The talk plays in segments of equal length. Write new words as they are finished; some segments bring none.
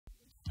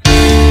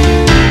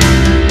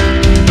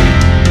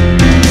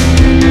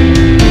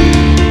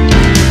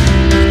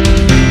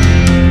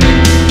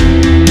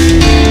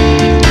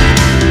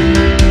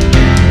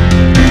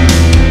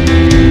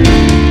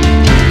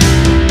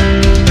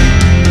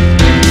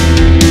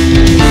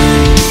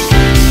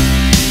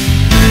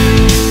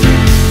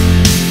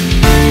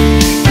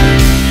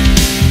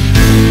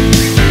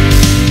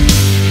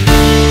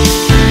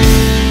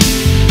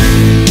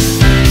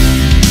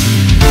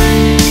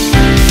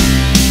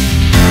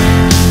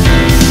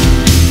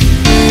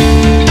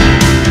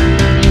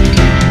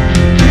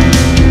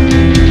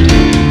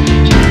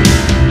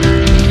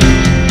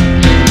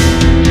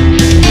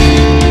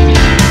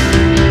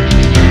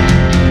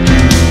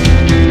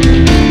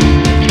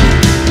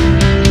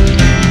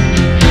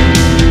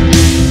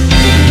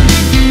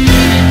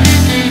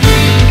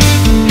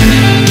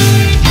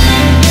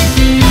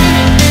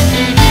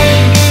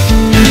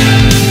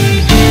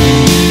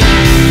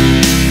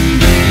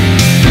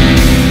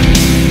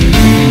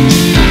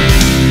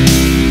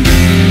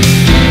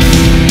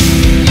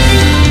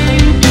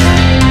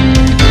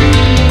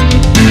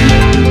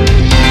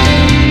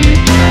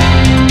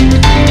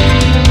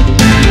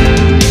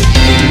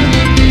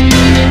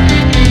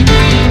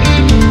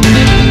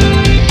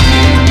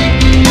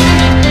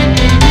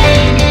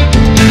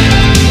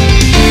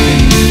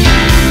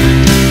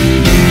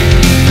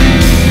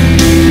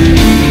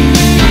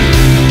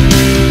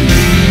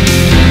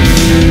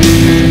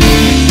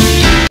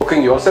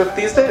yourself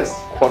these days?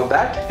 For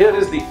that, here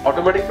is the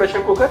automatic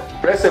pressure cooker.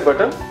 Press a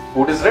button,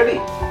 food is ready.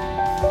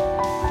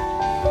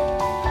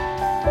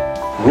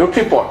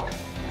 Nutri-Pot.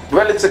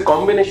 Well, it's a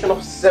combination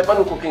of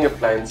 7 cooking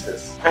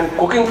appliances. And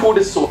cooking food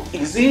is so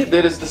easy.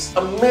 There is this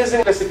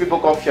amazing recipe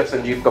book of Chef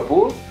Sanjeev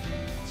Kapoor.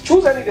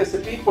 Choose any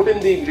recipe, put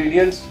in the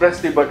ingredients, press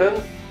the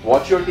button,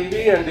 watch your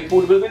TV and the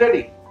food will be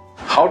ready.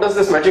 How does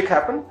this magic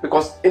happen?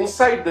 Because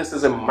inside this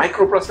is a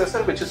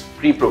microprocessor which is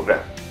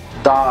pre-programmed.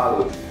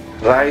 Dal,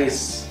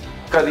 rice,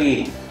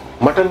 curry,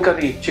 mutton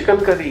curry, chicken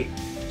curry,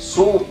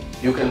 soup,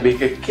 you can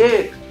bake a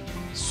cake.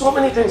 So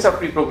many things are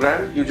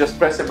pre-programmed. You just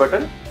press a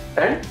button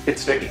and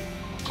it's ready.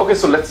 Okay,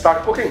 so let's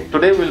start cooking.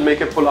 Today we'll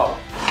make a pulao.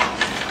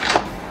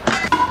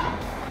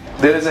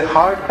 There is a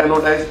hard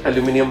anodized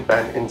aluminum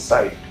pan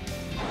inside.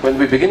 When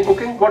we begin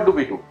cooking, what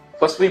do?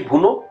 First we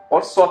bhuno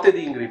or saute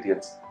the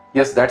ingredients.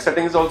 Yes, that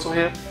setting is also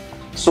here.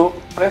 So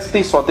press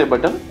the saute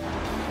button.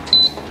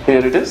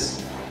 Here it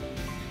is.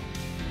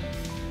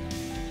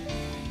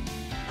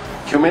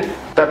 Cumin,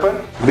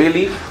 pepper, bay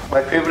leaf,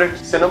 my favorite,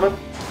 cinnamon,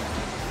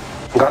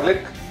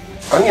 garlic,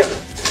 onion,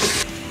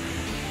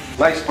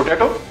 nice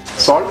potato,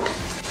 salt,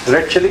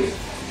 red chili,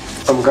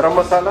 some garam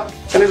masala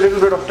and a little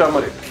bit of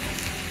turmeric.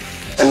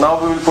 And now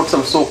we will put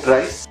some soaked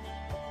rice.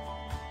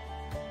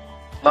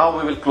 Now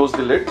we will close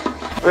the lid.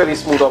 Very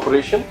smooth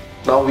operation.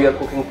 Now we are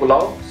cooking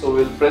pulao, so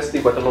we will press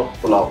the button of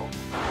pulao.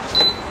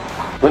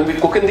 When we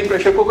cook in the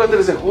pressure cooker, there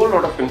is a whole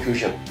lot of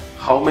confusion.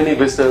 How many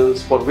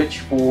whistles, for which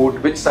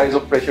food, which size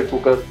of pressure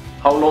cooker,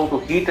 how long to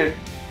heat it.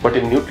 But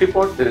in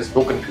Nutri-Pot, there is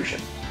no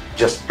confusion.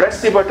 Just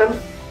press the button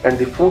and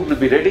the food will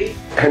be ready.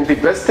 And the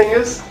best thing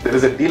is, there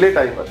is a delay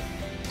timer.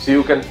 So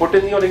you can put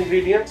in your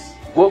ingredients,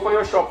 go for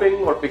your shopping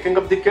or picking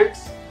up the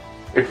kids.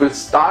 It will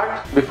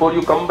start before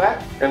you come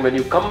back, and when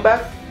you come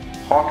back,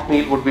 hot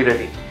meal would be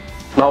ready.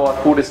 Now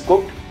our food is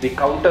cooked, the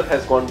counter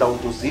has gone down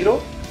to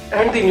 0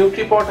 and the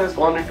Nutri-Pot has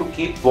gone into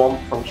keep warm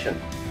function.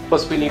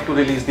 First we need to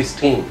release the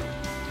steam.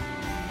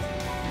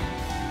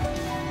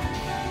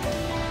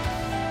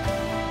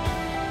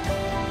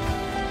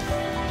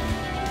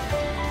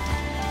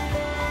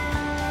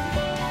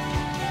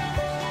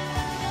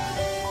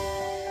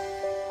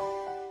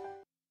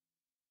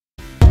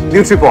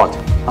 Nutri-Pot,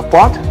 a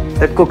pot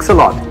that cooks a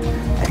lot,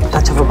 like a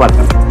touch of a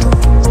button.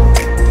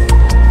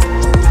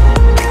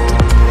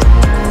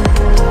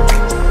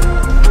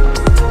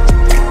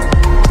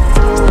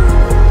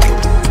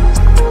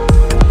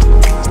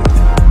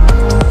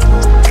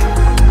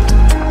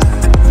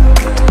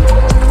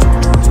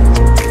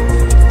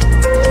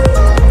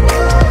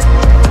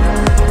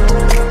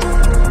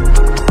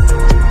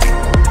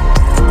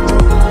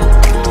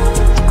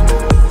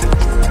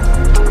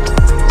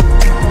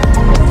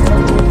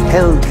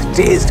 Health,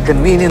 taste,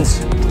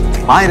 convenience,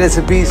 my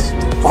recipes,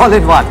 all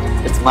in one.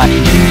 It's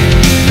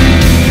mine.